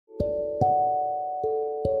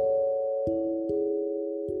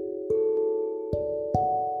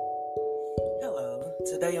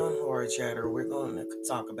Today on Horror Chatter, we're going to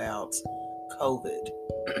talk about COVID.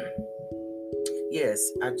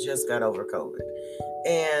 Yes, I just got over COVID.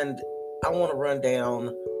 And I want to run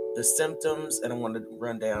down the symptoms and I want to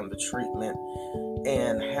run down the treatment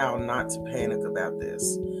and how not to panic about this.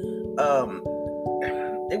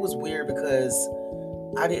 It was weird because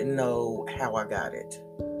I didn't know how I got it.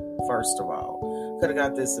 First of all, could have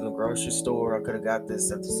got this in the grocery store. I could have got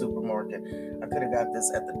this at the supermarket. I could have got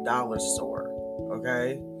this at the dollar store.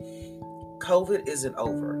 Okay, COVID isn't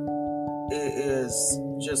over. It is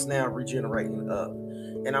just now regenerating up,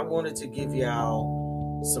 and I wanted to give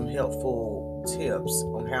y'all some helpful tips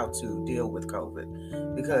on how to deal with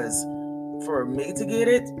COVID, because for me to get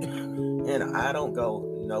it and I don't go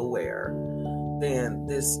nowhere, then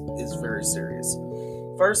this is very serious.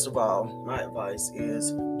 First of all, my advice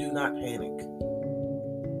is do not panic.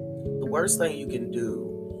 The worst thing you can do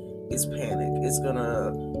is panic. It's going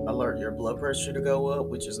to alert your blood pressure to go up,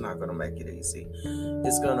 which is not going to make it easy.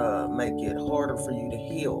 It's going to make it harder for you to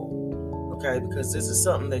heal, okay? Because this is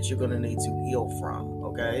something that you're going to need to heal from,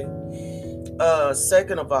 okay?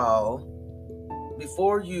 Second of all,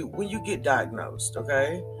 when you get diagnosed,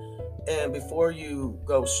 okay, and before you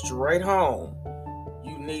go straight home,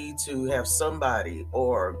 you need to have somebody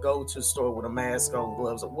or go to the store with a mask on,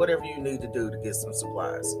 gloves, or whatever you need to do to get some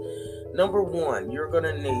supplies. Number one, you're going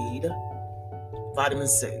to need vitamin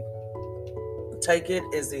C. Take it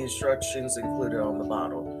as the instructions included on the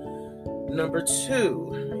bottle. Number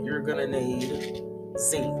two, you're going to need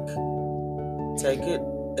zinc. Take it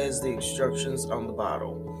as the instructions on the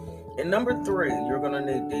bottle. And number three, you're going to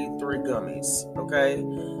need D3 gummies, okay?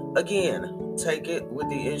 Again, take it with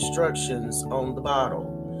the instructions on the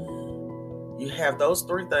bottle. You have those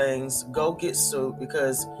three things. Go get soup,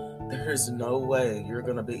 because there's no way you're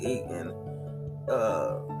going to be eating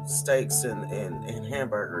steaks and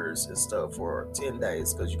hamburgers and stuff for 10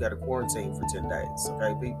 days, because you got to quarantine for 10 days,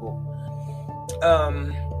 okay, people?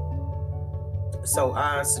 So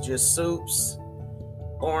I suggest soups,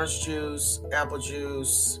 orange juice, apple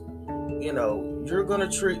juice. You're going to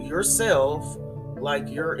treat yourself like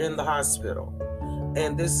you're in the hospital.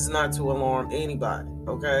 And this is not to alarm anybody,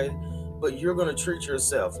 okay? But you're going to treat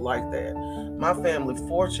yourself like that. My family,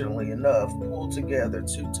 fortunately enough, pulled together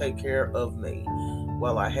to take care of me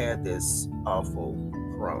while I had this awful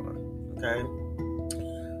corona, okay?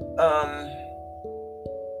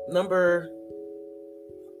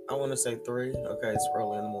 I want to say 3. Okay, it's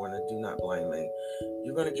early in the morning. Do not blame me.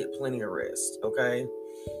 You're going to get plenty of rest, okay?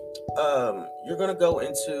 You're going to go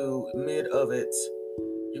into mid of it.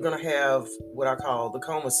 You're going to have what I call the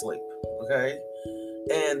coma sleep, okay?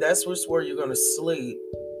 And that's just where you're going to sleep,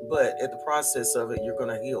 but at the process of it, you're going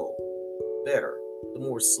to heal better the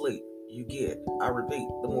more sleep you get. I repeat,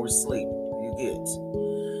 the more sleep you get.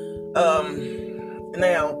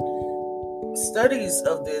 Now, studies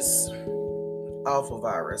of this awful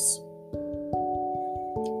virus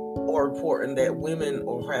are reporting that women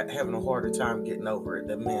are having a harder time getting over it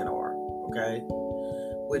than men are, okay?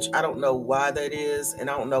 Which I don't know why that is, and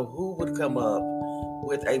I don't know who would come up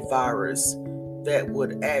with a virus that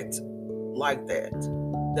would act like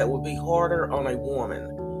that would be harder on a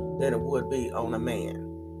woman than it would be on a man.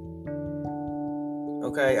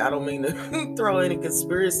 Okay, I don't mean to throw any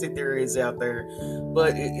conspiracy theories out there,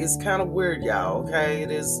 but it's kind of weird, y'all, okay?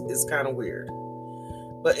 It's kind of weird.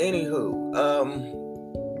 But anywho,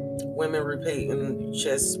 women repeating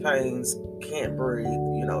chest pains, can't breathe,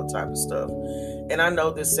 type of stuff. And I know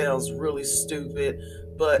this sounds really stupid,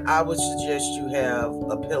 but I would suggest you have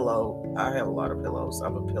a pillow. I have a lot of pillows.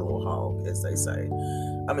 I'm a pillow hog, as they say.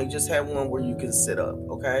 I mean, just have one where you can sit up,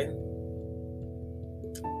 okay?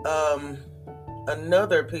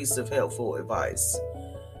 Another piece of helpful advice.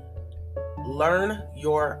 Learn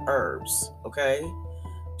your herbs, okay?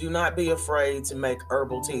 Do not be afraid to make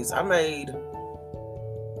herbal teas. I made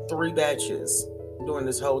 3 batches during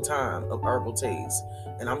this whole time of herbal teas.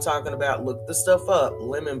 And I'm talking about, look the stuff up,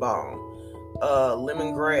 lemon balm,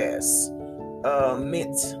 lemongrass,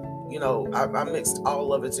 mint. I mixed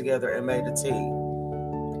all of it together and made a tea.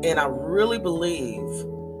 And I really believe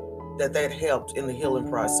that helped in the healing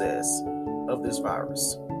process of this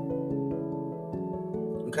virus.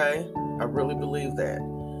 Okay? I really believe that.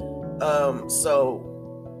 So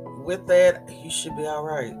with that, you should be all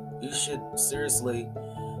right. You should seriously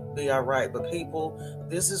be all right. But people,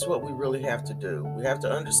 this is what we really have to do. We have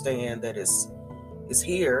to understand that it's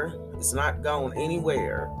here. It's not going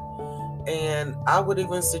anywhere. And I would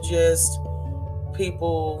even suggest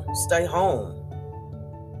people stay home.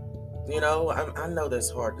 I know that's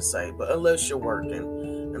hard to say, but unless you're working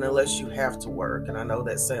and unless you have to work, and I know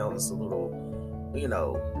that sounds a little,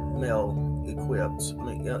 male equipped. I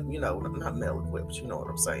mean, not male equipped. You know what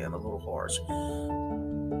I'm saying? A little harsh.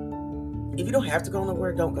 If you don't have to go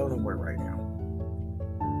nowhere, don't go nowhere right now.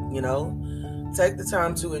 Take the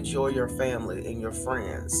time to enjoy your family and your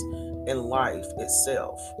friends and life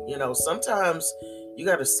itself. Sometimes you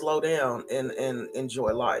got to slow down and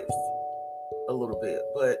enjoy life a little bit.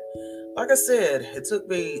 But like I said, it took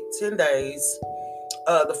me 10 days.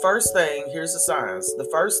 The first thing, here's the signs. The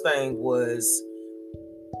first thing was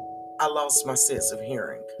I lost my sense of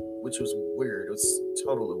hearing, which was weird. It was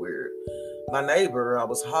totally weird. My neighbor, I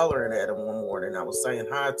was hollering at him one morning. I was saying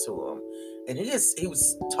hi to him. And he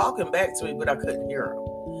was talking back to me, but I couldn't hear him.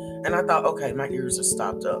 And I thought, okay, my ears are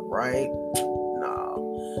stopped up, right?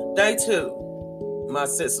 No. Day 2, my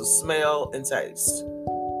sense of smell and taste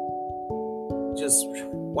just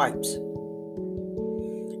wiped.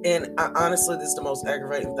 And honestly, this is the most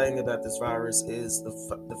aggravating thing about this virus is the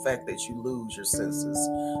fact that you lose your senses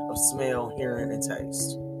of smell, hearing, and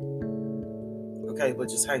taste. Okay, but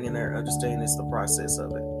just hang in there, understand it's the process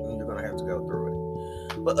of it. And you're going to have to go through it.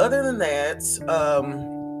 But other than that,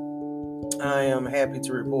 I am happy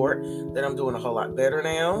to report that I'm doing a whole lot better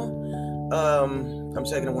now. I'm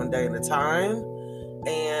taking it one day at a time,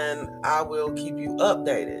 and I will keep you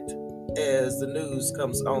updated as the news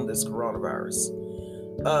comes on this coronavirus.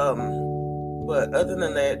 But other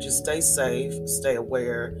than that, just stay safe, stay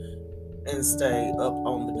aware, and stay up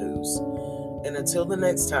on the news. And until the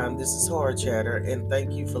next time, this is Horror Chatter, and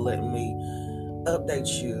thank you for letting me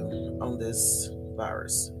update you on this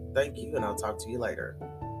virus. Thank you, and I'll talk to you later.